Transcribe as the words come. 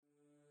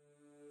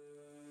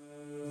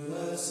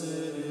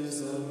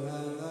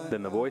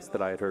Then the voice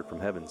that I had heard from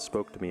heaven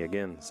spoke to me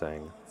again,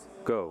 saying,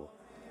 Go,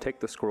 take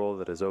the scroll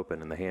that is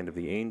open in the hand of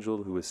the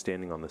angel who is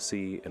standing on the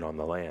sea and on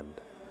the land.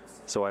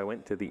 So I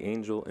went to the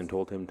angel and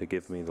told him to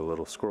give me the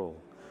little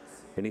scroll.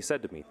 And he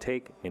said to me,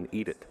 Take and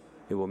eat it.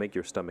 It will make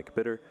your stomach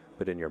bitter,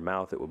 but in your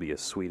mouth it will be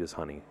as sweet as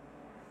honey.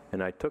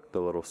 And I took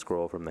the little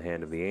scroll from the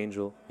hand of the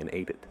angel and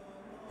ate it.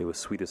 It was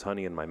sweet as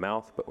honey in my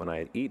mouth, but when I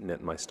had eaten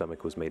it, my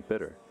stomach was made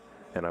bitter.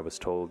 And I was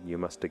told, You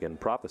must again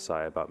prophesy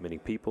about many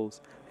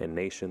peoples and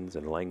nations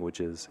and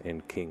languages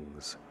and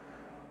kings.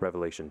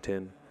 Revelation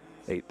 10,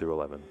 8 through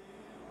 11.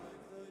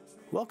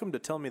 Welcome to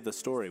Tell Me the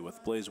Story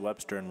with Blaze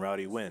Webster and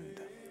Rowdy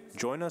Wind.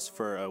 Join us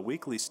for a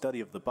weekly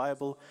study of the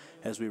Bible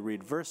as we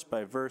read verse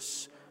by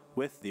verse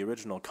with the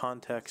original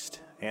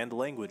context and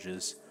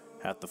languages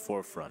at the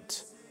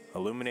forefront,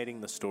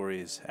 illuminating the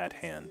stories at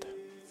hand.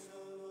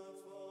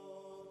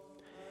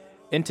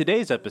 In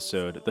today's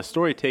episode, the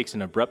story takes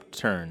an abrupt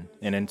turn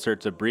and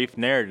inserts a brief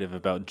narrative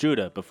about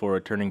Judah before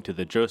returning to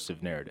the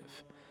Joseph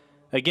narrative.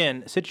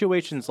 Again,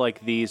 situations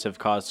like these have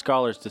caused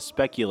scholars to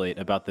speculate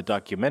about the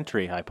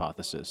documentary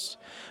hypothesis,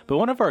 but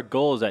one of our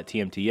goals at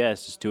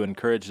TMTS is to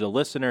encourage the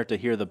listener to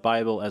hear the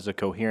Bible as a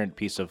coherent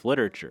piece of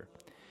literature.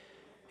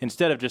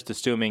 Instead of just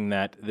assuming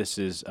that this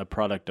is a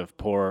product of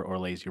poor or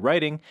lazy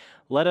writing,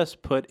 let us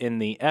put in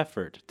the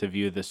effort to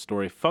view this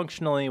story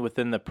functionally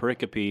within the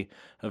pericope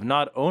of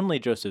not only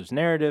Joseph's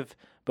narrative,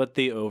 but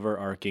the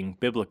overarching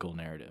biblical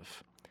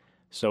narrative.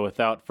 So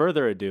without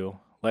further ado,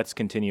 let's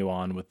continue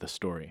on with the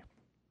story.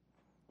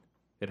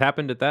 It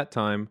happened at that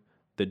time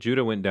that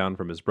Judah went down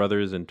from his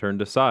brothers and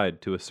turned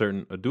aside to a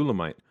certain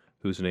Adullamite,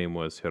 whose name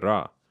was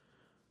Hirah.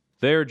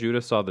 There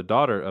Judah saw the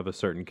daughter of a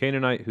certain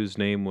Canaanite, whose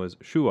name was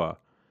Shua.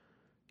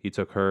 He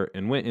took her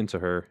and went into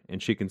her,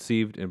 and she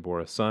conceived and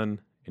bore a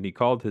son, and he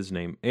called his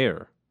name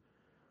Er.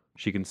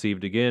 She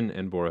conceived again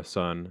and bore a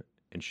son,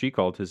 and she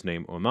called his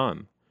name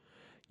Onan.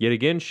 Yet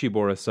again she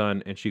bore a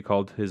son, and she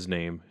called his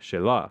name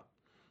Shelah.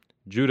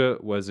 Judah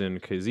was in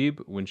Kezib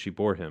when she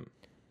bore him.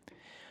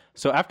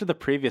 So after the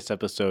previous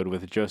episode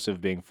with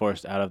Joseph being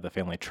forced out of the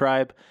family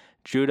tribe,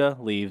 Judah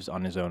leaves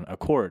on his own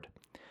accord.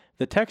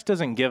 The text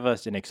doesn't give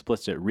us an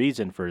explicit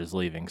reason for his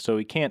leaving, so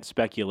we can't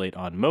speculate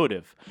on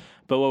motive.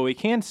 But what we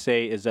can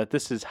say is that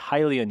this is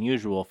highly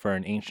unusual for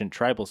an ancient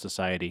tribal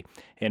society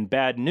and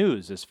bad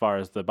news as far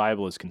as the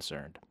Bible is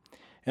concerned.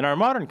 In our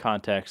modern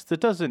context, it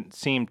doesn't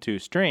seem too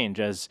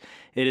strange, as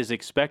it is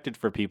expected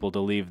for people to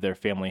leave their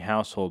family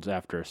households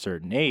after a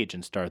certain age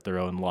and start their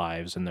own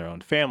lives and their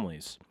own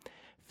families.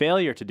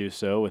 Failure to do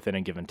so within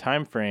a given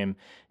time frame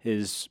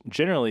is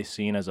generally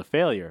seen as a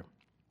failure.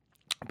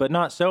 But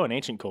not so in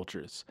ancient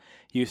cultures.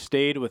 You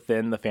stayed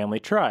within the family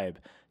tribe,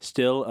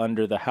 still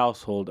under the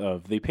household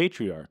of the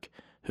patriarch,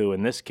 who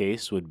in this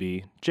case would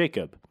be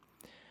Jacob.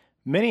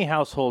 Many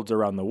households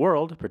around the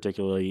world,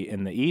 particularly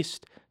in the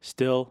East,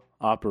 still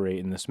operate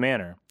in this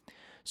manner.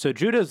 So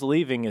Judah's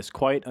leaving is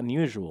quite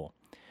unusual.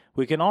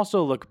 We can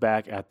also look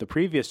back at the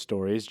previous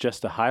stories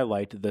just to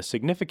highlight the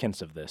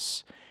significance of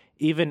this.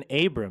 Even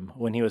Abram,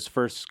 when he was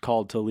first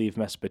called to leave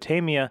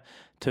Mesopotamia,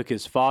 took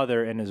his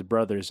father and his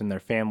brothers and their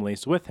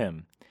families with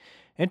him.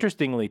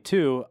 Interestingly,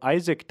 too,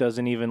 Isaac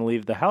doesn't even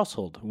leave the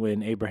household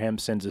when Abraham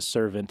sends his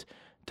servant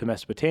to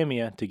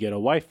Mesopotamia to get a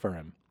wife for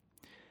him.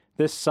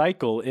 This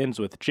cycle ends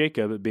with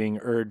Jacob being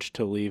urged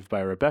to leave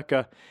by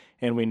Rebekah,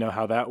 and we know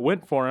how that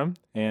went for him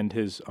and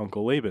his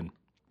uncle Laban.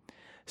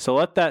 So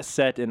let that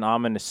set an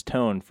ominous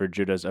tone for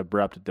Judah's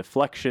abrupt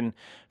deflection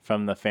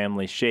from the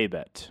family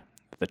Shebet,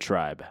 the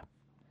tribe.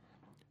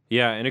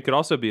 Yeah, and it could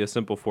also be a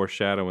simple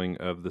foreshadowing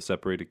of the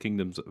separated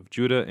kingdoms of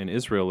Judah and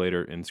Israel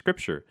later in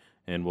Scripture,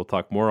 and we'll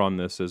talk more on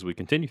this as we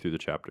continue through the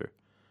chapter.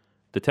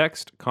 The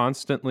text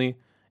constantly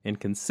and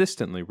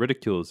consistently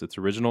ridicules its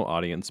original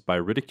audience by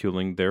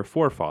ridiculing their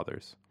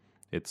forefathers.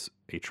 It's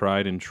a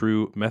tried and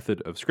true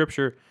method of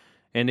Scripture,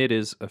 and it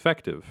is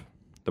effective.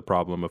 The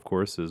problem, of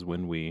course, is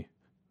when we,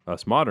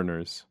 us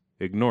moderners,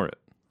 ignore it.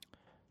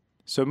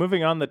 So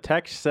moving on, the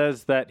text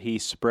says that he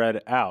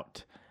spread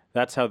out.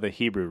 That's how the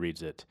Hebrew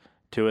reads it.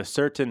 To a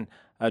certain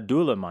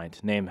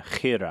Adullamite named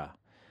Hirah.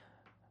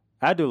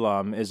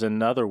 Adullam is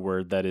another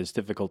word that is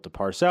difficult to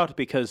parse out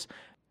because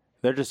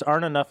there just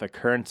aren't enough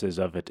occurrences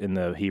of it in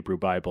the Hebrew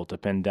Bible to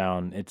pin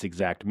down its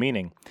exact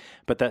meaning.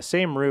 But that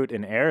same root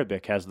in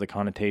Arabic has the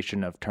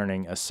connotation of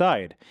turning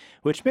aside,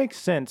 which makes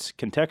sense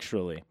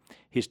contextually.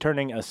 He's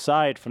turning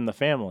aside from the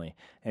family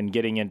and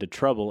getting into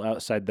trouble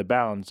outside the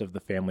bounds of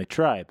the family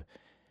tribe.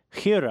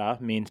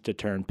 Hirah means to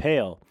turn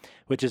pale,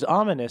 which is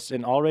ominous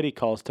and already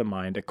calls to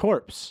mind a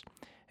corpse.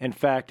 In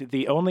fact,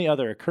 the only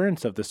other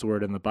occurrence of this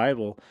word in the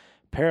Bible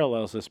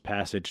parallels this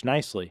passage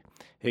nicely.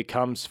 It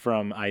comes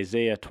from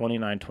Isaiah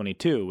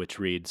 29:22, which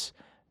reads,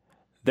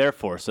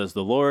 Therefore, says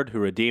the Lord, who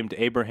redeemed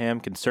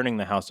Abraham concerning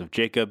the house of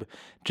Jacob,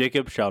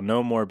 Jacob shall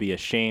no more be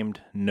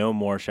ashamed, no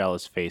more shall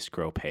his face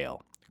grow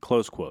pale.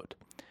 Close quote.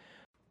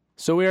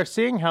 So we are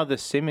seeing how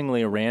this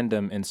seemingly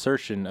random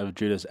insertion of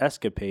Judah's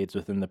escapades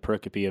within the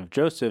pericope of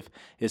Joseph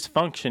is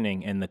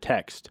functioning in the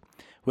text.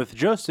 With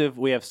Joseph,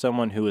 we have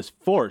someone who is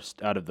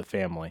forced out of the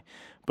family,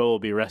 but will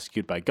be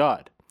rescued by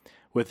God.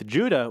 With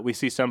Judah, we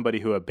see somebody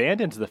who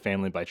abandons the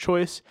family by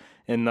choice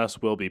and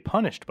thus will be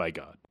punished by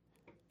God.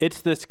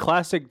 It's this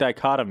classic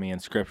dichotomy in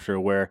Scripture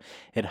where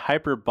it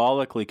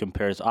hyperbolically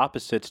compares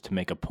opposites to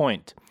make a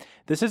point.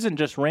 This isn't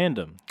just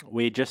random.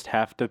 We just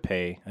have to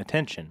pay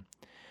attention.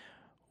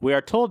 We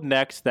are told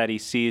next that he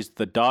sees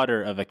the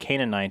daughter of a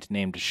Canaanite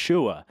named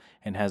Shua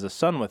and has a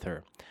son with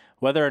her.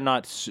 Whether or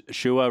not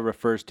Shua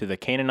refers to the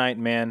Canaanite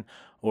man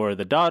or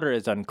the daughter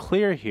is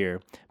unclear here,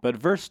 but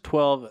verse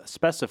 12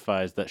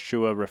 specifies that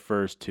Shua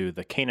refers to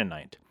the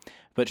Canaanite.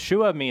 But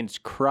Shua means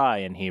cry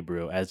in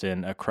Hebrew, as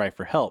in a cry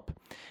for help.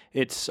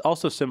 It's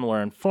also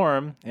similar in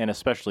form, and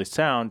especially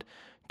sound,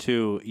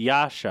 to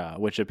Yasha,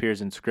 which appears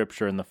in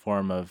Scripture in the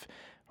form of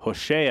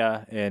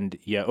Hosea and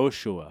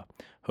Yehoshua.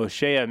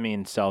 Hosea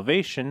means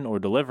salvation or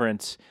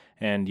deliverance,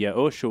 and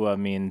Yehoshua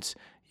means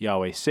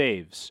Yahweh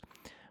saves.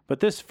 But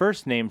this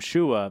first name,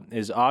 Shua,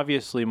 is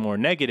obviously more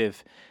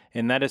negative,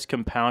 and that is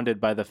compounded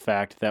by the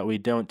fact that we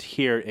don't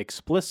hear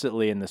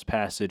explicitly in this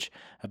passage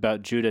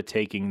about Judah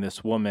taking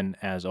this woman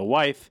as a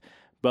wife,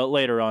 but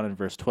later on in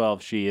verse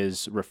 12, she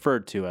is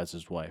referred to as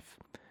his wife.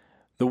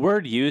 The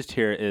word used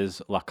here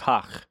is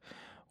lakach,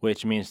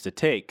 which means to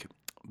take,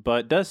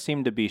 but does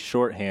seem to be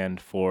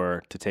shorthand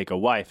for to take a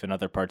wife in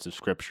other parts of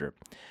Scripture.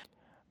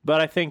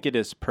 But I think it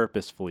is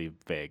purposefully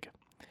vague.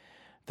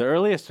 The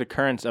earliest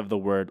occurrence of the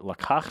word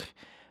lakach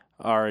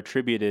are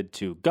attributed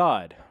to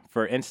God.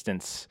 For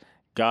instance,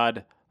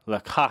 God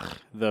lakach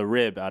the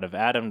rib out of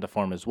Adam to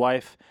form his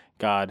wife.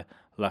 God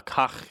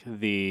lakach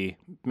the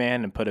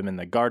man and put him in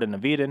the Garden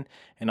of Eden.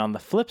 And on the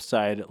flip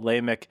side,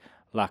 Lamech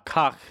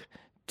lakach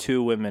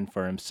 2 women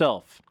for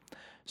himself.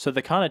 So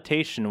the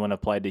connotation when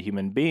applied to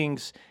human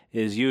beings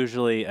is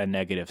usually a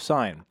negative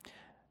sign.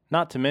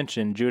 Not to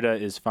mention, Judah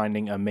is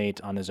finding a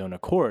mate on his own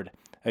accord.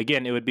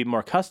 Again, it would be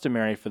more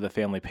customary for the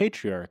family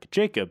patriarch,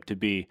 Jacob, to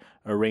be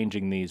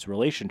arranging these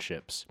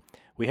relationships.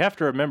 We have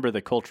to remember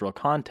the cultural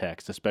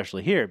context,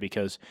 especially here,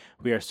 because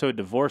we are so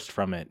divorced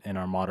from it in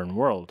our modern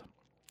world.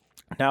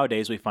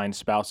 Nowadays, we find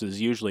spouses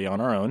usually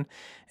on our own,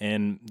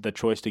 and the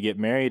choice to get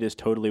married is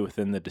totally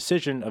within the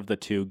decision of the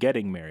two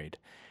getting married.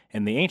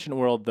 In the ancient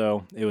world,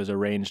 though, it was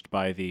arranged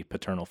by the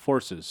paternal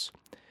forces.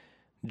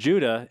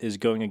 Judah is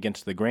going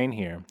against the grain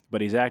here,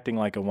 but he's acting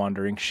like a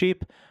wandering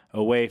sheep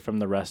away from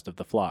the rest of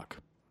the flock.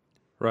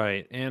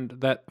 Right, and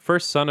that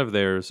first son of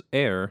theirs,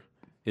 Er,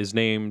 is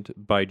named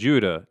by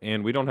Judah,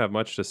 and we don't have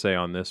much to say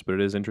on this, but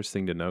it is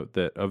interesting to note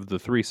that of the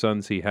 3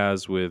 sons he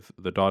has with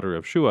the daughter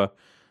of Shua,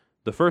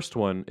 the first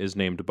one is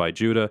named by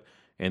Judah,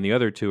 and the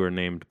other 2 are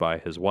named by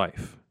his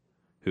wife,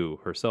 who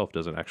herself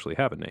doesn't actually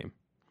have a name.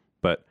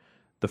 But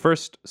the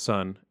first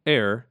son,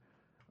 Er,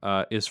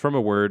 is from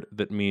a word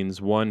that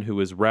means one who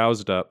is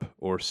roused up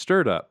or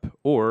stirred up,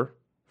 or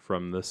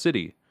from the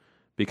city,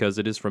 because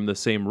it is from the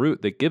same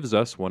root that gives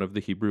us one of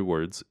the Hebrew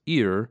words,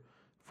 Ir,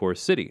 for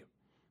city.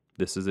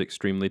 This is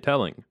extremely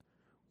telling.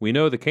 We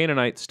know the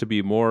Canaanites to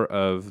be more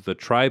of the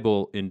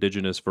tribal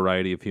indigenous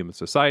variety of human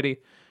society,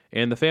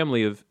 and the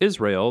family of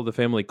Israel, the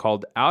family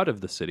called out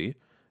of the city,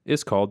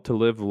 is called to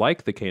live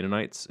like the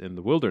Canaanites in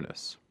the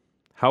wilderness.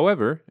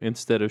 However,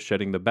 instead of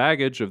shedding the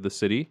baggage of the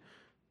city,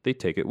 they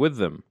take it with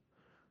them.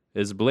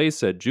 As Blaise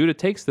said, Judah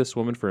takes this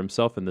woman for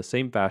himself in the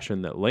same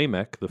fashion that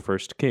Lamech, the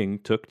first king,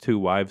 took 2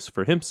 wives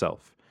for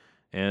himself,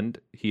 and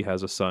he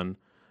has a son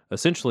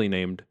essentially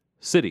named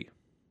City.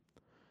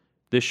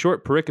 This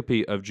short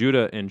pericope of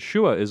Judah and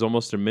Shua is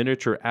almost a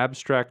miniature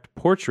abstract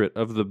portrait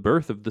of the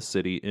birth of the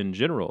city in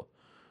general.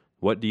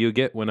 What do you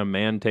get when a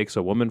man takes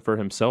a woman for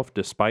himself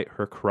despite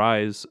her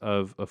cries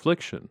of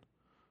affliction?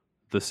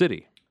 The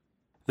city.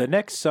 The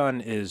next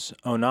son is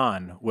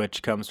Onan,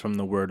 which comes from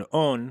the word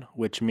on,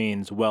 which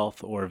means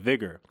wealth or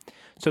vigor.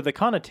 So the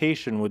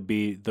connotation would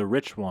be the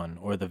rich one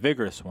or the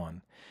vigorous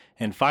one.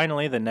 And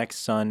finally, the next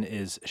son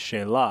is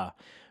Shelah,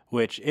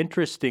 which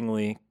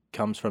interestingly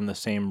comes from the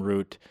same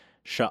root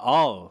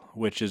Sha'al,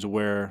 which is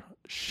where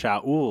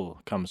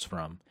Shaul comes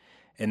from,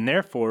 and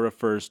therefore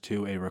refers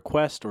to a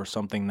request or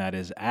something that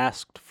is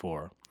asked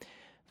for.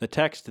 The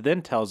text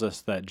then tells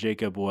us that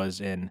Jacob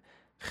was in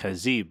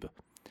Chezib.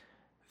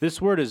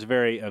 This word is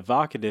very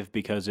evocative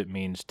because it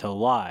means to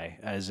lie,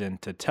 as in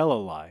to tell a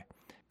lie.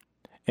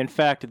 In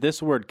fact,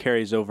 this word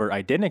carries over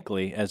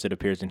identically, as it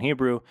appears in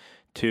Hebrew,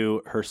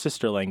 to her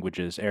sister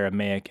languages,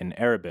 Aramaic and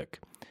Arabic.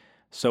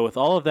 So with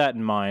all of that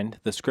in mind,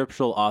 the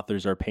scriptural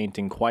authors are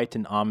painting quite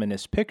an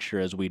ominous picture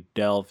as we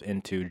delve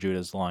into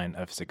Judah's line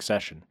of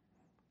succession.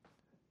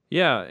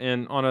 Yeah,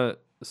 and on a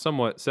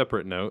somewhat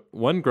separate note,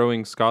 one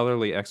growing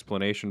scholarly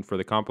explanation for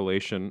the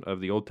compilation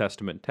of the Old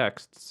Testament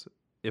texts,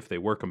 if they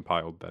were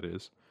compiled, that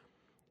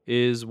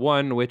is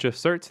one which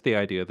asserts the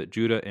idea that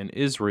Judah and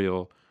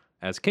Israel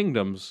as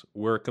kingdoms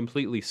were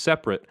completely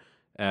separate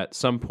at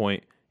some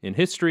point in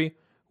history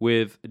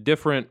with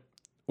different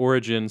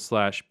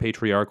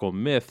origin/patriarchal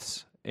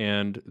myths,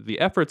 and the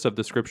efforts of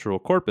the scriptural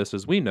corpus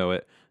as we know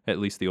it, at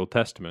least the Old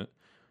Testament,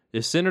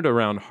 is centered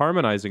around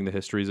harmonizing the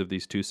histories of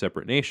these 2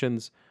 separate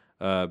nations,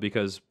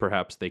 because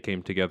perhaps they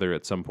came together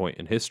at some point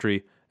in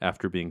history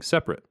after being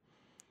separate.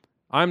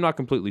 I'm not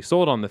completely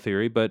sold on the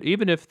theory, but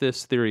even if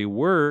this theory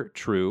were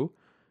true,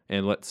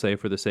 and let's say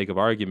for the sake of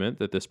argument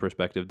that this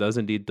perspective does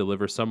indeed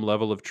deliver some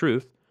level of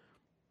truth,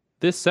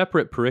 this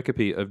separate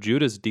pericope of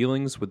Judah's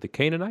dealings with the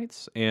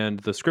Canaanites and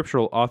the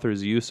scriptural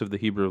author's use of the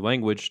Hebrew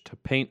language to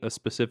paint a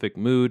specific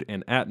mood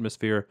and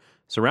atmosphere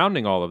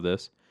surrounding all of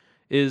this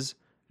is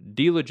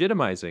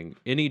delegitimizing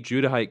any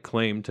Judahite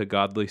claim to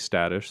godly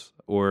status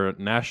or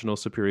national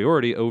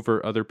superiority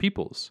over other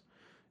peoples.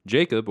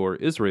 Jacob, or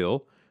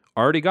Israel,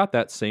 already got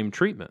that same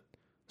treatment.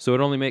 So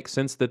it only makes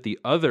sense that the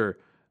other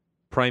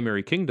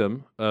primary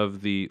kingdom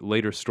of the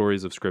later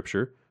stories of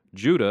Scripture,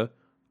 Judah,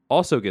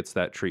 also gets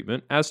that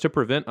treatment as to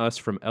prevent us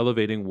from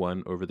elevating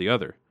one over the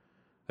other.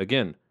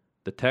 Again,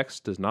 the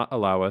text does not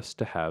allow us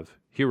to have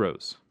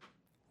heroes.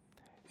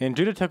 And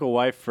Judah took a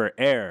wife for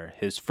Er,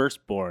 his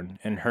firstborn,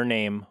 and her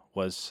name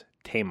was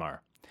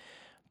Tamar.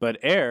 But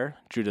Er,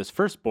 Judah's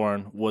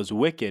firstborn, was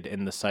wicked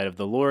in the sight of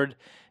the Lord,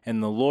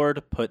 and the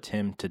Lord put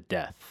him to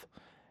death.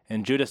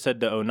 And Judah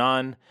said to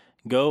Onan,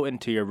 "Go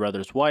into your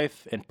brother's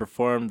wife, and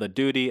perform the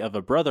duty of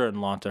a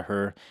brother-in-law to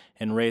her,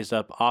 and raise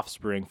up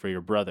offspring for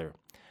your brother."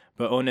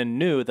 But Onan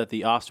knew that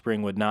the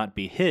offspring would not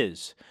be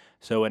his,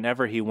 so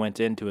whenever he went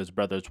in to his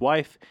brother's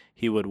wife,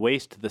 he would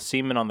waste the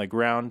semen on the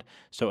ground,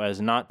 so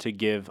as not to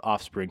give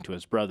offspring to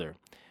his brother.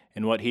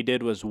 And what he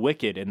did was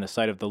wicked in the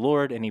sight of the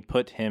Lord, and he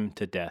put him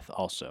to death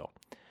also.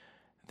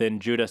 Then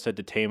Judah said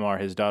to Tamar,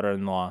 his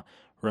daughter-in-law,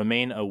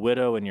 "Remain a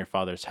widow in your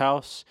father's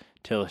house,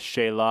 till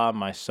Shelah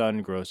my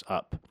son grows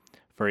up."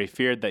 For he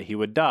feared that he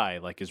would die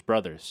like his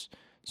brothers.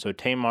 So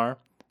Tamar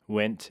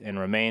went and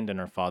remained in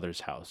her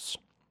father's house.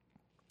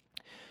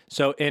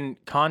 So in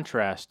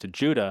contrast to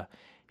Judah,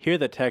 here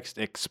the text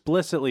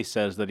explicitly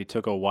says that he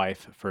took a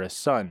wife for his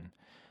son.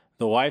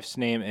 The wife's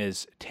name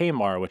is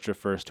Tamar, which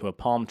refers to a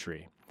palm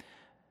tree.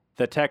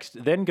 The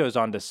text then goes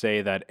on to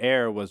say that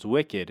Er was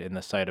wicked in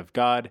the sight of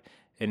God,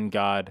 and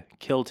God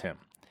killed him.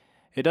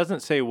 It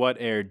doesn't say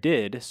what Er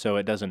did, so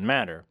it doesn't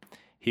matter.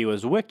 He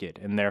was wicked,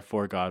 and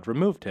therefore God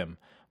removed him,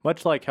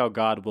 much like how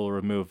God will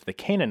remove the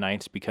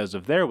Canaanites because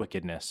of their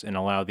wickedness and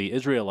allow the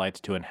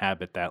Israelites to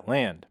inhabit that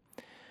land.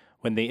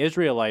 When the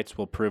Israelites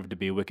will prove to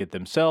be wicked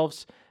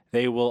themselves,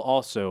 they will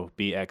also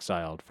be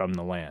exiled from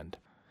the land.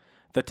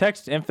 The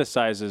text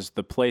emphasizes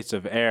the place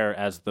of Er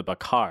as the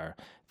Bakar,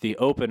 the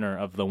opener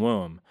of the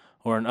womb,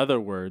 or in other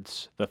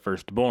words, the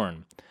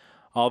firstborn.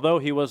 Although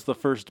he was the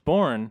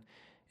firstborn,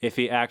 if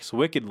he acts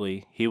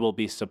wickedly, he will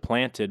be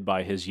supplanted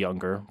by his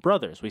younger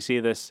brothers. We see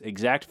this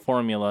exact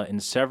formula in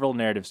several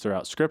narratives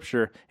throughout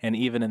Scripture and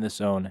even in this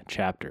own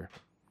chapter.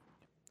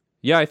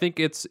 Yeah, I think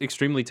it's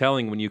extremely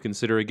telling when you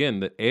consider again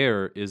that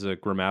Er is a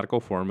grammatical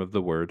form of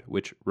the word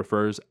which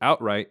refers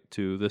outright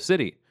to the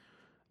city.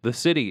 The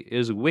city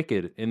is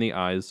wicked in the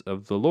eyes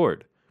of the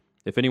Lord.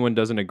 If anyone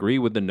doesn't agree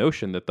with the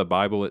notion that the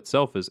Bible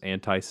itself is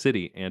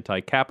anti-city,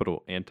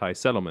 anti-capital,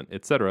 anti-settlement,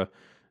 etc.,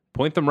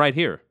 point them right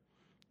here.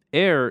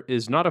 Er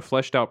is not a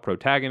fleshed-out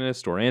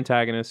protagonist or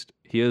antagonist.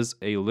 He is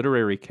a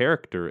literary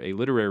character, a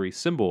literary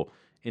symbol,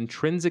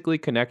 intrinsically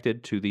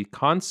connected to the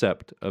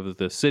concept of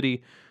the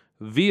city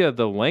via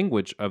the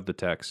language of the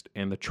text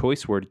and the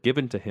choice word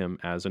given to him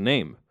as a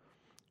name.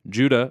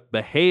 Judah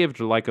behaved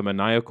like a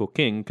maniacal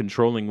king,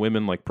 controlling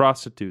women like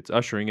prostitutes,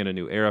 ushering in a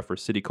new era for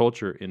city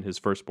culture in his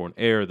firstborn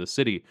heir, the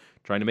city,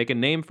 trying to make a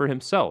name for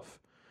himself,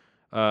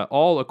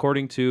 all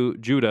according to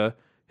Judah,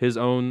 his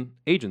own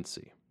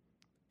agency.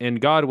 And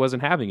God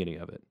wasn't having any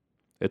of it.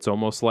 It's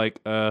almost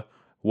like a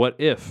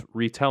what-if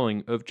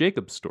retelling of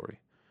Jacob's story.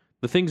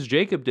 The things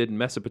Jacob did in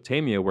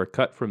Mesopotamia were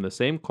cut from the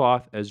same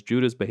cloth as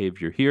Judah's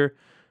behavior here,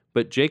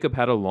 but Jacob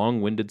had a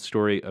long-winded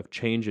story of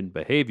change in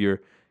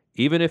behavior.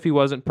 Even if he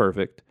wasn't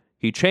perfect,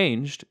 he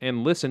changed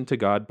and listened to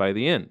God by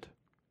the end.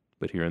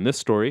 But here in this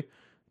story,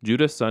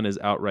 Judah's son is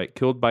outright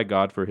killed by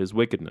God for his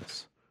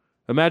wickedness.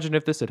 Imagine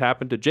if this had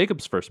happened to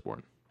Jacob's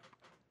firstborn.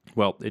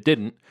 Well, it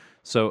didn't,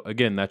 so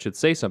again, that should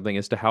say something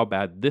as to how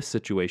bad this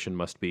situation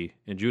must be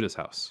in Judah's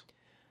house.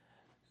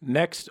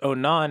 Next,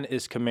 Onan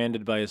is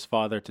commanded by his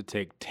father to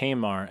take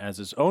Tamar as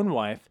his own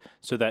wife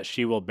so that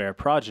she will bear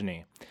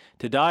progeny.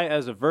 To die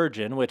as a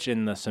virgin, which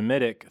in the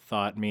Semitic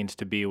thought means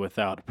to be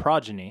without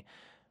progeny,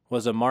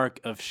 was a mark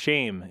of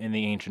shame in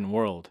the ancient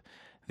world.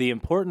 The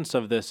importance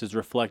of this is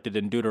reflected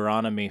in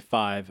Deuteronomy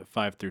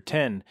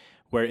 5:5-10,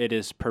 where it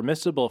is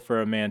permissible for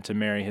a man to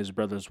marry his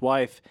brother's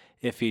wife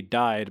if he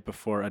died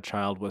before a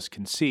child was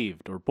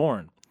conceived or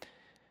born.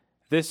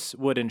 This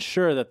would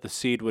ensure that the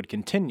seed would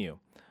continue.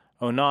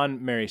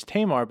 Onan marries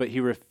Tamar, but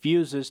he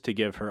refuses to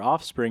give her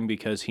offspring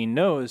because he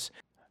knows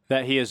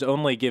that he is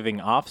only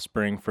giving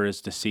offspring for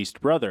his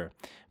deceased brother,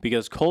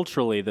 because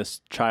culturally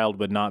this child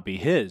would not be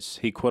his.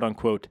 He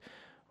quote-unquote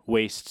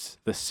wastes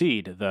the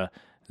seed, the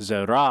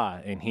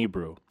zerah in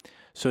Hebrew.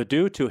 So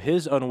due to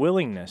his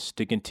unwillingness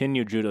to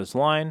continue Judah's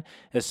line,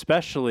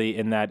 especially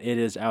in that it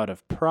is out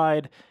of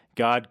pride,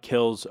 God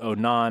kills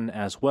Onan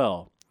as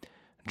well.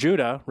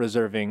 Judah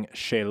reserving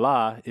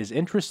Shelah is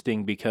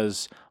interesting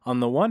because, on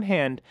the one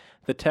hand,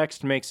 the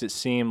text makes it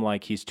seem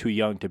like he's too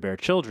young to bear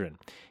children.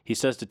 He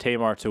says to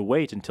Tamar to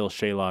wait until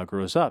Shelah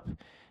grows up.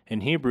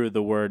 In Hebrew,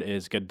 the word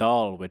is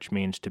gadal, which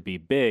means to be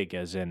big,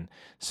 as in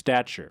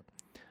stature.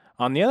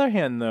 On the other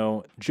hand,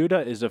 though,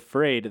 Judah is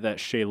afraid that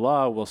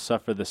Shelah will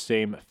suffer the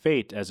same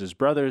fate as his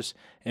brothers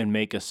and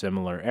make a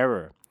similar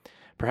error.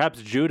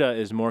 Perhaps Judah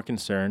is more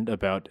concerned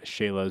about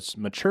Shelah's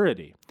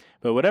maturity.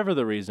 But whatever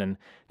the reason,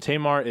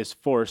 Tamar is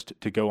forced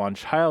to go on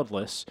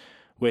childless,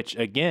 which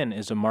again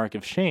is a mark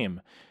of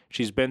shame.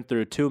 She's been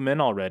through 2 men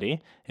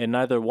already, and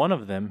neither one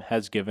of them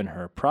has given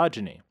her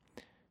progeny.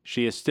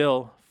 She is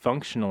still,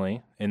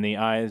 functionally, in the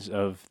eyes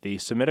of the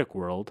Semitic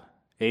world,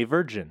 a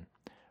virgin.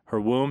 Her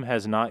womb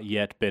has not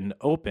yet been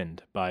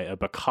opened by a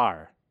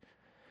bakar.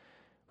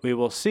 We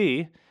will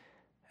see,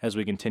 as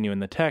we continue in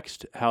the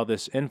text, how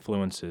this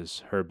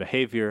influences her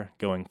behavior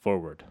going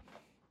forward.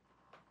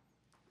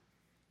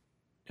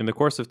 In the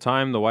course of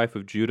time, the wife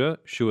of Judah,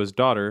 Shua's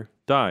daughter,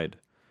 died.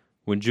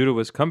 When Judah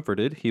was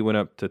comforted, he went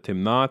up to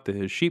Timnah to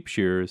his sheep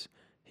shearers,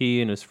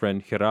 he and his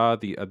friend Hirah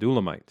the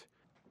Adullamite.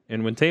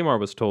 And when Tamar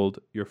was told,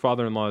 "Your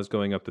father-in-law is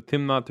going up to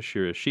Timnah to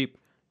shear his sheep,"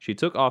 she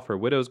took off her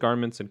widow's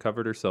garments and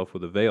covered herself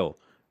with a veil,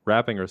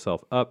 wrapping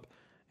herself up,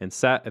 and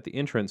sat at the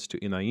entrance to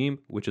Enaim,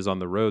 which is on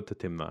the road to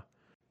Timnah.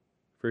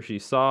 For she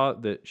saw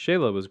that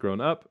Shelah was grown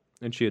up,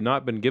 and she had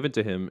not been given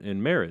to him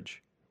in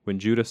marriage. When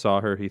Judah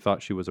saw her, he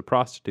thought she was a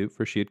prostitute,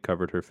 for she had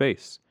covered her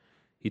face.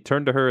 He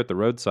turned to her at the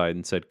roadside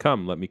and said,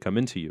 "Come, let me come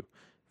in to you,"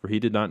 for he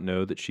did not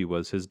know that she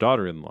was his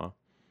daughter-in-law.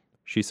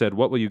 She said,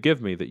 "What will you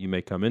give me that you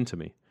may come in to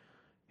me?"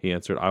 He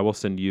answered, "I will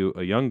send you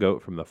a young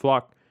goat from the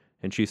flock."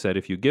 And she said,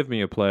 "If you give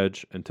me a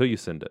pledge until you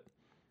send it."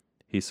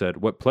 He said,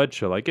 "What pledge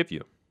shall I give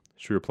you?"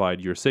 She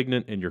replied, "Your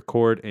signet and your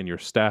cord and your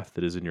staff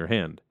that is in your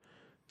hand."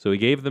 So he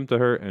gave them to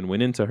her and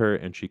went in to her,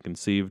 and she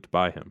conceived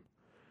by him.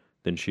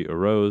 Then she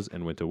arose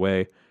and went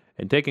away,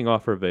 and taking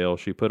off her veil,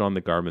 she put on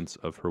the garments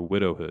of her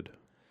widowhood.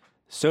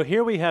 So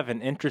here we have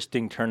an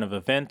interesting turn of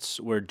events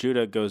where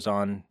Judah goes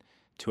on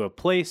to a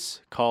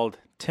place called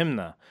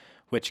Timnah,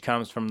 which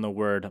comes from the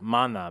word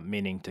mana,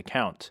 meaning to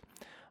count.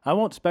 I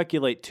won't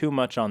speculate too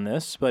much on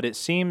this, but it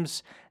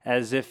seems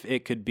as if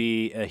it could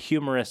be a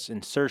humorous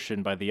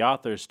insertion by the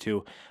authors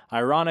to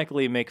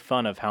ironically make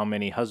fun of how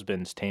many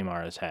husbands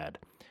Tamar has had.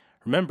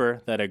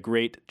 Remember that a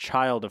great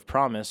child of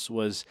promise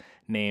was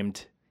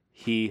named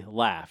He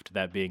Laughed,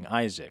 that being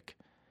Isaac.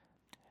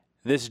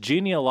 This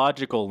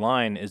genealogical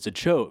line is a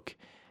joke,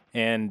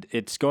 and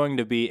it's going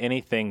to be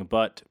anything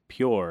but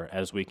pure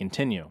as we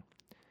continue.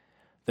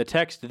 The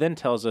text then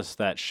tells us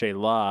that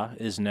Shelah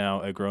is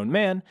now a grown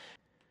man,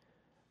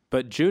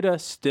 but Judah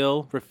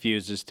still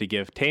refuses to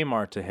give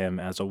Tamar to him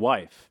as a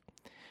wife.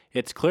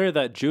 It's clear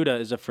that Judah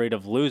is afraid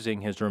of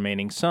losing his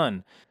remaining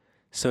son,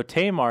 so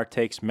Tamar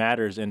takes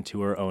matters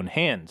into her own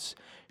hands.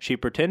 She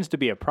pretends to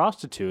be a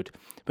prostitute,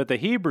 but the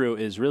Hebrew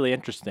is really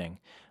interesting.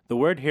 The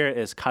word here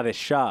is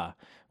kadeshah,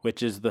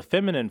 which is the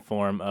feminine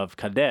form of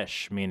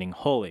kadesh, meaning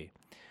holy.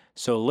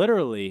 So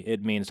literally,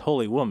 it means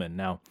holy woman.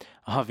 Now,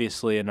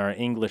 obviously, in our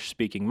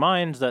English-speaking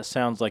minds, that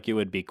sounds like it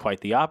would be quite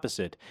the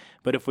opposite.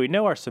 But if we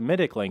know our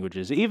Semitic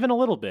languages, even a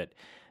little bit,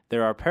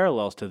 there are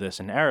parallels to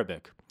this in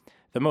Arabic.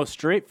 The most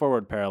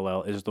straightforward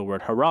parallel is the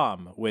word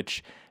haram,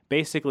 which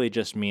basically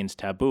just means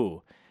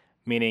taboo,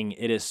 meaning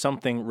it is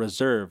something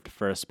reserved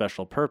for a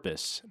special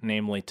purpose,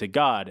 namely to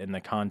God in the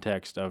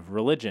context of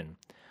religion.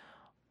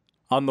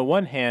 On the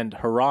one hand,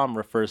 haram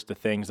refers to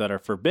things that are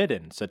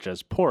forbidden, such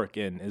as pork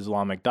in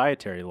Islamic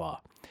dietary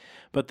law.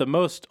 But the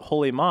most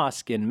holy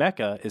mosque in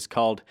Mecca is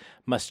called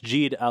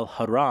Masjid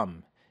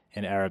al-Haram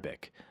in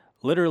Arabic,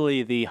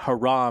 literally the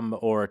haram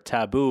or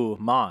taboo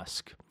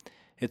mosque.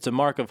 It's a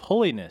mark of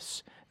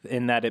holiness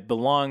in that it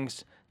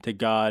belongs to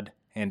God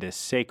and is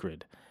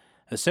sacred.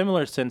 A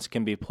similar sense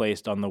can be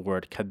placed on the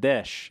word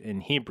kadesh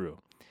in Hebrew.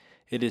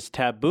 It is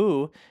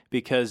taboo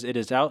because it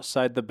is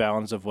outside the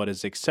bounds of what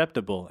is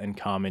acceptable in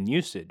common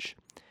usage.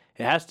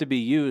 It has to be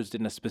used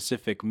in a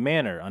specific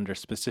manner under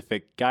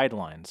specific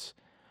guidelines.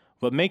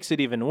 What makes it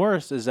even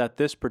worse is that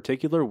this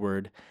particular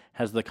word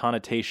has the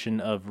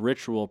connotation of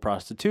ritual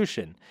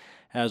prostitution,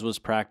 as was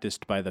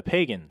practiced by the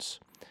pagans.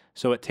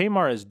 So what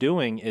Tamar is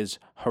doing is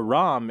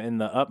haram in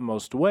the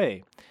utmost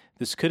way.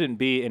 This couldn't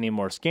be any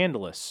more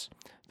scandalous.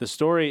 The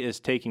story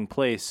is taking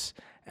place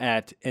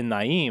at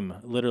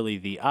Enaim, literally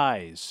the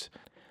eyes.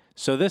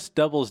 So this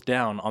doubles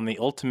down on the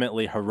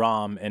ultimately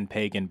haram and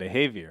pagan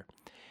behavior.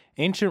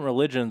 Ancient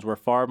religions were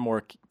far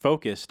more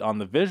focused on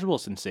the visual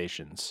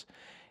sensations.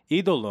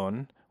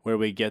 Eidolon, where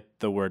we get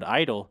the word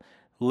idol,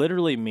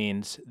 literally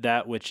means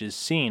that which is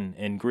seen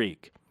in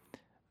Greek.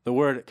 The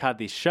word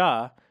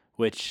kadishah,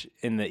 which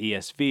in the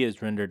ESV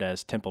is rendered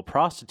as temple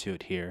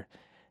prostitute here,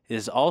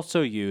 is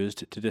also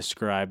used to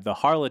describe the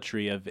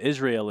harlotry of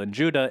Israel and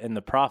Judah in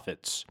the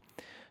prophets.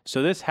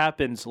 So this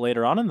happens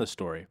later on in the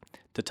story.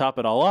 To top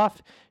it all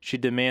off, she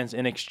demands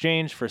in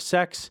exchange for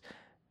sex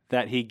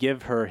that he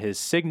give her his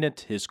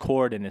signet, his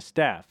cord, and his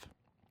staff.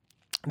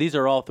 These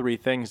are all three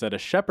things that a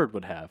shepherd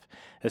would have,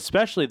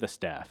 especially the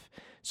staff.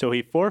 So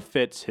he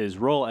forfeits his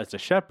role as a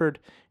shepherd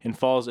and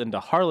falls into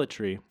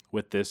harlotry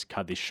with this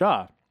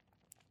Kadishah,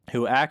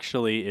 who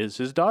actually is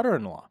his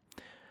daughter-in-law.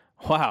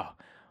 Wow,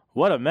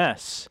 what a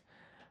mess.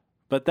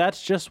 But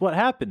that's just what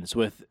happens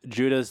with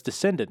Judah's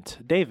descendant,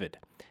 David.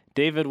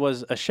 David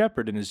was a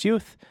shepherd in his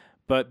youth,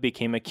 but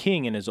became a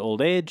king in his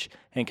old age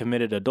and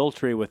committed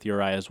adultery with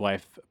Uriah's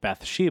wife,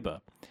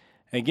 Bathsheba.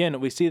 Again,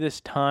 we see this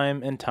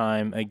time and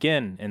time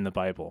again in the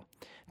Bible.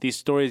 These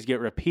stories get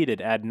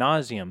repeated ad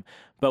nauseum,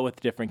 but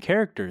with different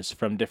characters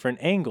from different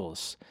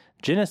angles.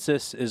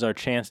 Genesis is our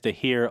chance to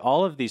hear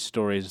all of these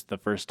stories the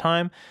first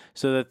time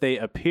so that they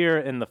appear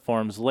in the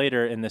forms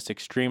later in this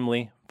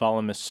extremely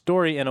voluminous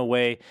story in a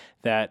way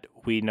that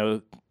we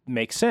know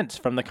makes sense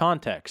from the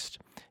context,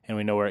 and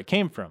we know where it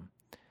came from.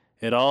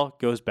 It all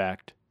goes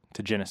back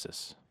to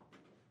Genesis.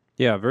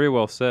 Yeah, very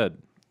well said.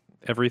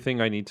 Everything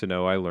I need to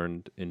know I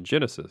learned in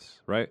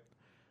Genesis, right?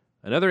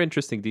 Another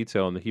interesting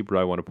detail in the Hebrew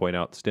I want to point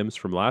out stems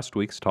from last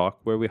week's talk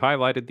where we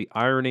highlighted the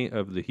irony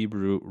of the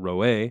Hebrew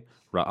roeh,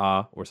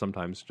 ra'ah, or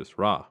sometimes just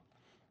ra.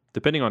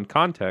 Depending on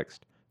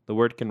context, the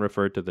word can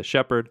refer to the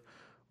shepherd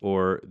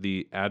or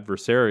the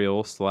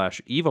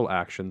adversarial/evil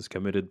actions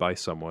committed by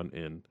someone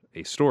in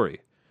a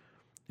story.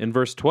 In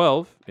verse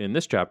 12, in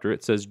this chapter,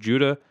 it says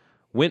Judah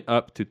went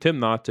up to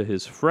Timnah to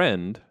his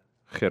friend,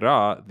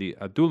 Hirah the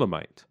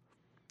Adullamite.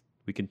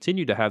 We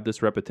continue to have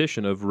this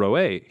repetition of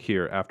roeh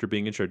here after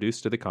being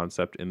introduced to the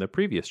concept in the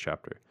previous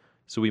chapter,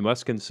 so we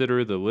must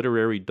consider the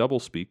literary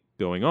doublespeak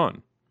going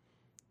on.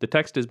 The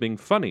text is being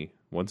funny,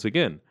 once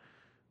again.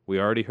 We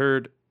already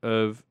heard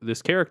of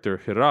this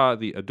character, Hirah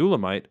the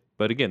Adullamite,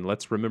 but again,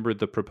 let's remember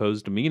the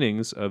proposed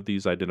meanings of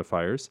these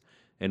identifiers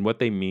and what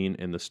they mean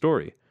in the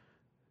story.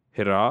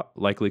 Hirah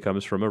likely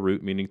comes from a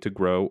root meaning to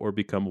grow or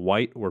become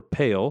white or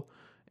pale,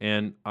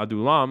 and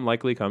Adullam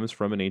likely comes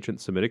from an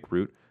ancient Semitic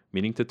root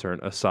meaning to turn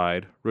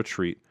aside,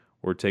 retreat,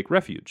 or take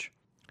refuge.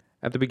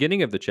 At the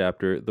beginning of the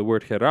chapter, the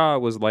word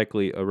Hirah was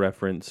likely a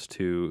reference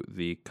to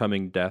the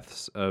coming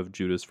deaths of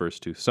Judah's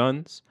first two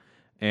sons,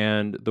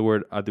 and the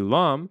word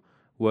Adullam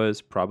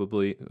was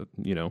probably,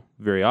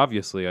 very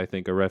obviously, I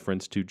think, a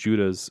reference to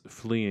Judah's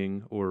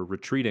fleeing or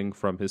retreating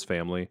from his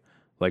family,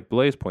 like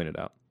Blaise pointed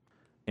out.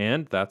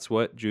 And that's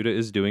what Judah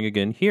is doing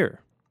again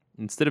here.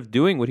 Instead of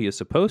doing what he is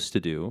supposed to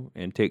do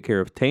and take care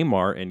of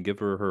Tamar and give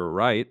her her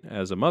right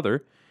as a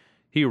mother,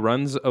 he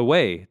runs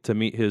away to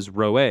meet his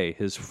roeh,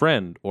 his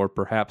friend, or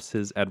perhaps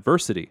his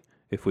adversity,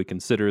 if we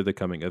consider the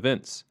coming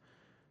events.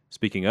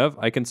 Speaking of,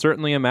 I can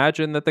certainly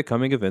imagine that the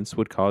coming events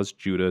would cause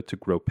Judah to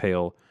grow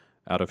pale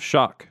out of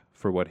shock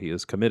for what he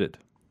has committed.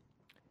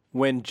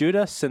 When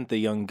Judah sent the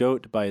young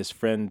goat by his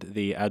friend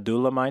the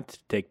Adullamite to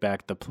take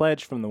back the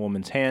pledge from the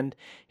woman's hand,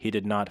 he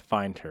did not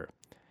find her.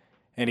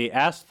 And he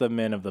asked the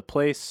men of the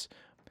place,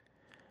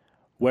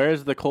 "Where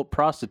is the cult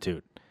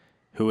prostitute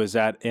who was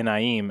at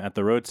Enaim at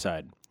the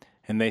roadside?"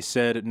 And they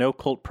said, "No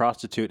cult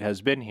prostitute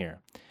has been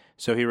here."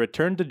 So he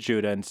returned to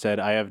Judah and said,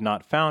 "I have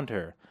not found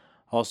her."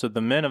 Also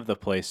the men of the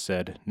place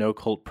said, "No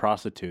cult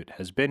prostitute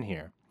has been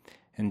here."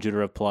 And Judah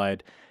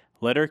replied,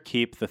 "Let her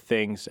keep the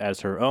things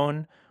as her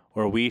own,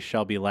 or we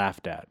shall be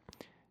laughed at.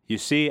 You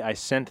see, I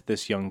sent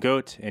this young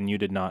goat, and you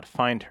did not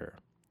find her."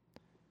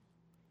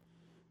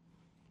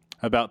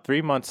 About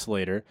 3 months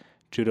later,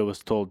 Judah was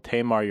told,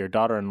 "Tamar, your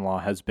daughter-in-law,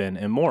 has been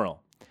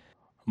immoral.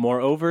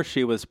 Moreover,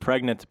 she was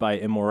pregnant by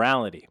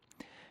immorality."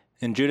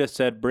 And Judah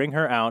said, "Bring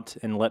her out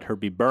and let her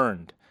be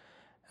burned."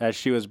 As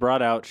she was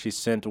brought out, she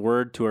sent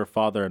word to her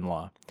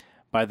father-in-law,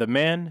 "By the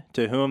man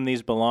to whom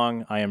these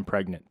belong, I am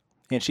pregnant."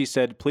 And she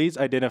said, "Please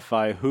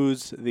identify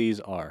whose these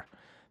are,"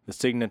 the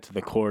signet,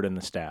 the cord, and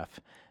the staff.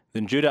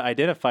 Then Judah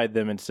identified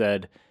them and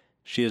said,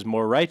 "She is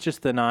more righteous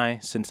than I,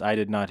 since I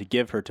did not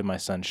give her to my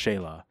son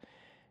Shelah."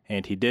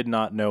 And he did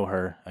not know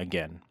her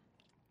again.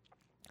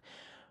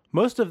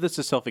 Most of this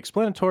is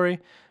self-explanatory,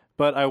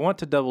 but I want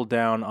to double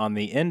down on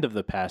the end of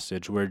the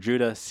passage where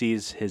Judah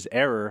sees his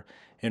error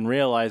and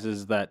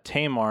realizes that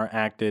Tamar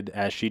acted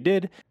as she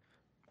did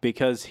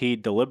because he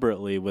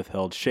deliberately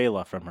withheld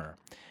Shelah from her.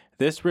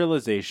 This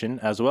realization,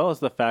 as well as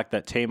the fact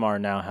that Tamar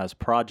now has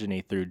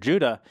progeny through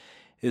Judah,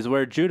 is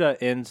where Judah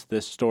ends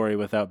this story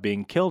without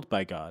being killed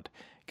by God.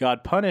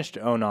 God punished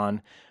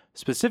Onan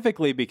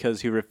specifically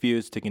because he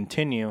refused to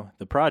continue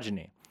the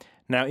progeny.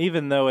 Now,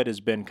 even though it has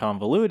been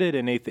convoluted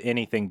and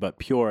anything but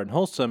pure and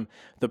wholesome,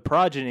 the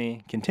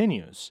progeny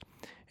continues.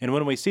 And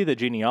when we see the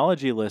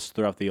genealogy list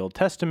throughout the Old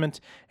Testament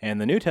and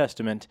the New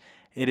Testament,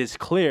 it is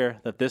clear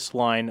that this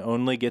line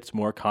only gets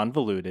more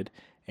convoluted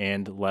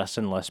and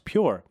less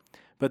pure.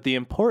 But the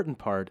important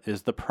part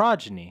is the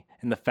progeny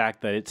and the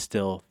fact that it's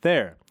still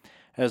there.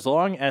 As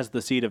long as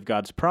the seed of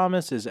God's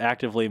promise is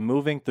actively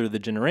moving through the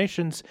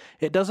generations,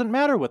 it doesn't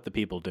matter what the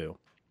people do.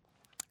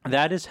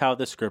 That is how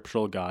the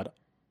scriptural God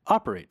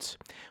operates.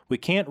 We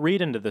can't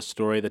read into this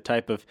story the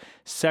type of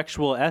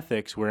sexual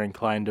ethics we're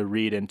inclined to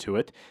read into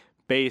it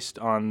based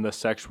on the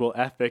sexual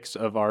ethics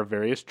of our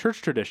various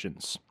church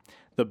traditions.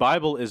 The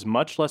Bible is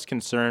much less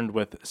concerned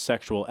with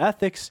sexual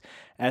ethics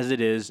as it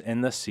is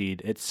in the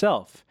seed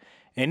itself.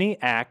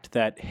 Any act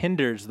that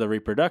hinders the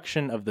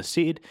reproduction of the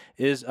seed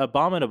is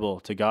abominable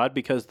to God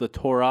because the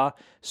Torah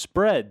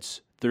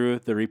spreads through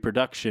the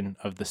reproduction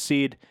of the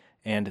seed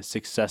and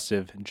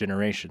successive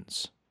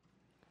generations.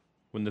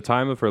 When the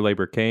time of her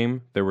labor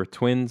came, there were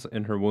twins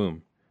in her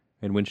womb.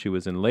 And when she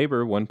was in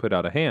labor, one put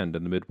out a hand,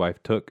 and the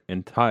midwife took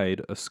and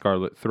tied a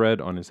scarlet thread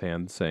on his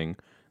hand, saying,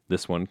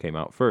 "This one came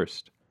out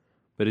first."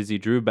 But as he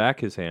drew back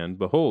his hand,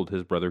 behold,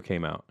 his brother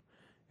came out.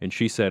 And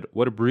she said,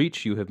 "What a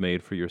breach you have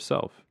made for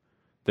yourself."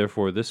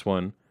 Therefore this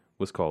one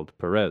was called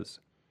Perez.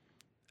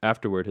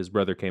 Afterward his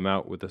brother came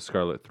out with a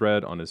scarlet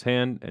thread on his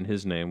hand, and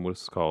his name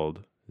was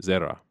called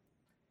Zerah.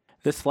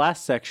 This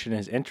last section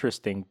is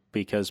interesting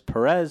because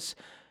Perez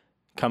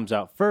comes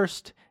out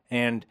first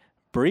and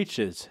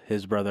breaches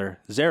his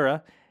brother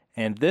Zerah,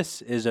 and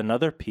this is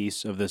another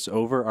piece of this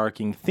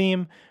overarching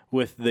theme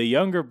with the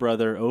younger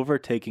brother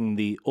overtaking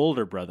the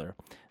older brother.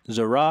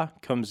 Zerah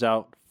comes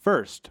out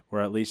first, or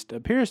at least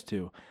appears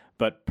to,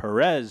 but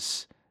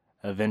Perez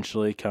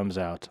eventually comes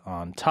out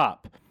on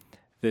top.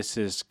 This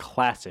is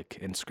classic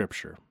in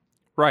Scripture.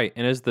 Right,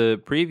 and as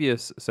the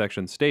previous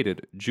section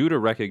stated, Judah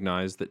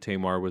recognized that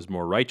Tamar was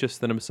more righteous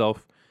than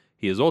himself.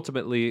 He is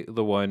ultimately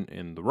the one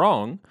in the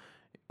wrong,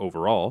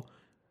 overall.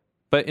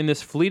 But in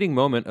this fleeting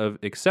moment of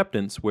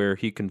acceptance where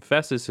he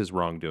confesses his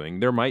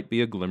wrongdoing, there might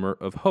be a glimmer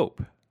of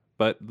hope.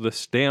 But the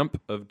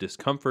stamp of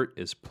discomfort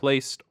is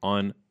placed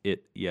on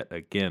it yet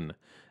again,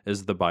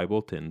 as the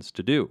Bible tends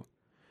to do.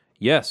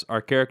 Yes,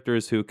 our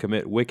characters who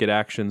commit wicked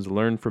actions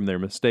learn from their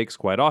mistakes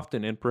quite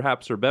often and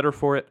perhaps are better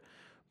for it,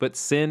 but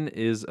sin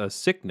is a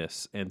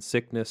sickness, and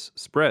sickness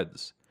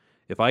spreads.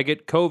 If I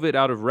get COVID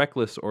out of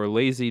reckless or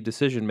lazy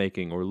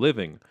decision-making or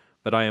living,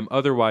 but I am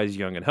otherwise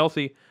young and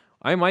healthy,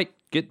 I might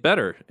get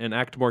better and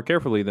act more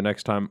carefully the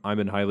next time I'm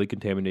in highly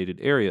contaminated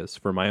areas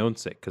for my own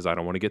sake, because I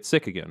don't want to get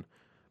sick again.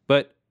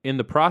 But in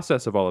the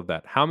process of all of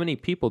that, how many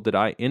people did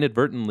I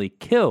inadvertently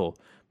kill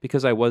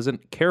because I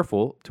wasn't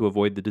careful to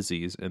avoid the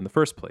disease in the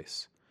first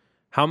place?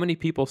 How many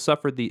people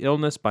suffered the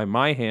illness by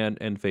my hand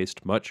and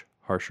faced much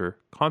harsher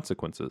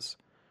consequences?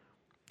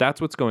 That's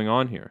what's going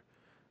on here.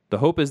 The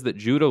hope is that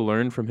Judah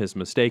learned from his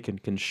mistake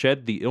and can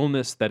shed the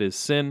illness that is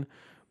sin,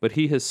 but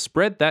he has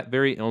spread that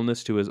very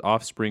illness to his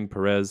offspring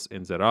Perez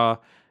and Zerah,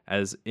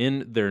 as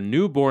in their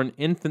newborn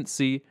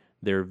infancy,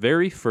 their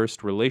very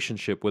first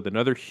relationship with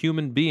another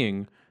human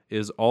being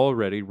is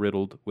already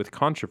riddled with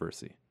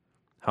controversy.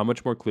 How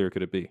much more clear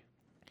could it be?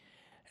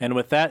 And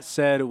with that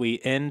said, we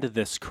end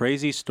this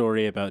crazy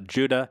story about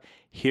Judah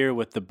here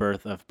with the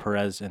birth of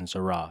Perez and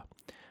Zerah.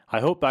 I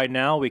hope by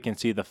now we can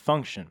see the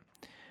function.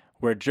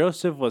 Where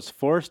Joseph was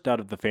forced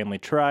out of the family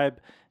tribe,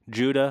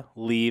 Judah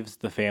leaves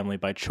the family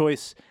by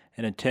choice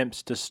and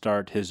attempts to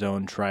start his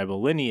own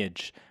tribal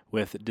lineage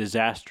with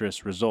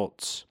disastrous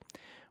results.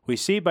 We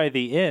see by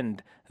the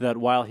end that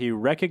while he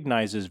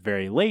recognizes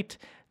very late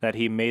that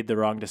he made the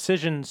wrong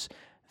decisions,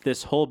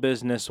 this whole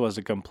business was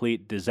a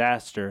complete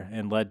disaster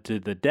and led to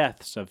the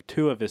deaths of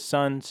 2 of his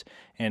sons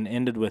and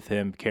ended with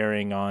him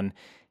carrying on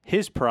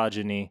his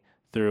progeny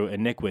through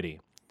iniquity.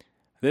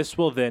 This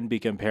will then be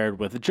compared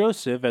with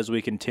Joseph as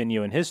we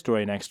continue in his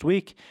story next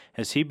week,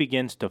 as he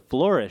begins to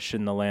flourish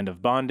in the land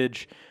of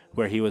bondage,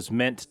 where he was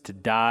meant to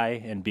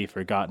die and be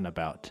forgotten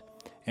about.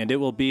 And it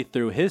will be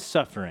through his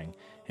suffering,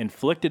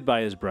 inflicted by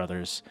his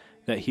brothers,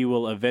 that he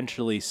will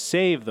eventually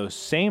save those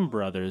same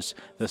brothers,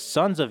 the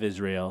sons of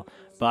Israel,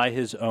 by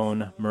his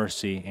own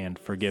mercy and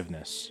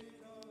forgiveness.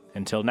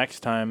 Until next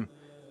time,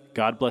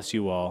 God bless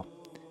you all,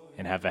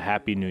 and have a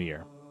happy New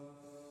Year.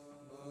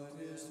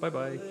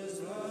 Bye-bye.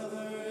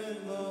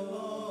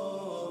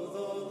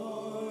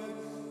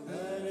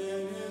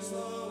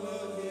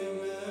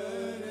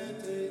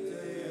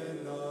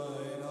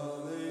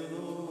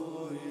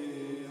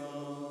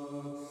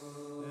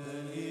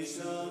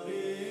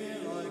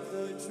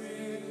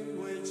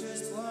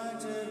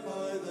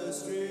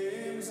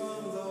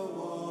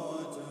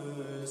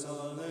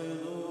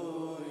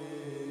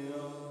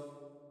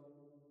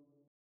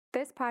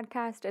 This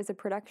podcast is a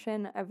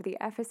production of the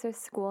Ephesus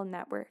School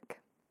Network.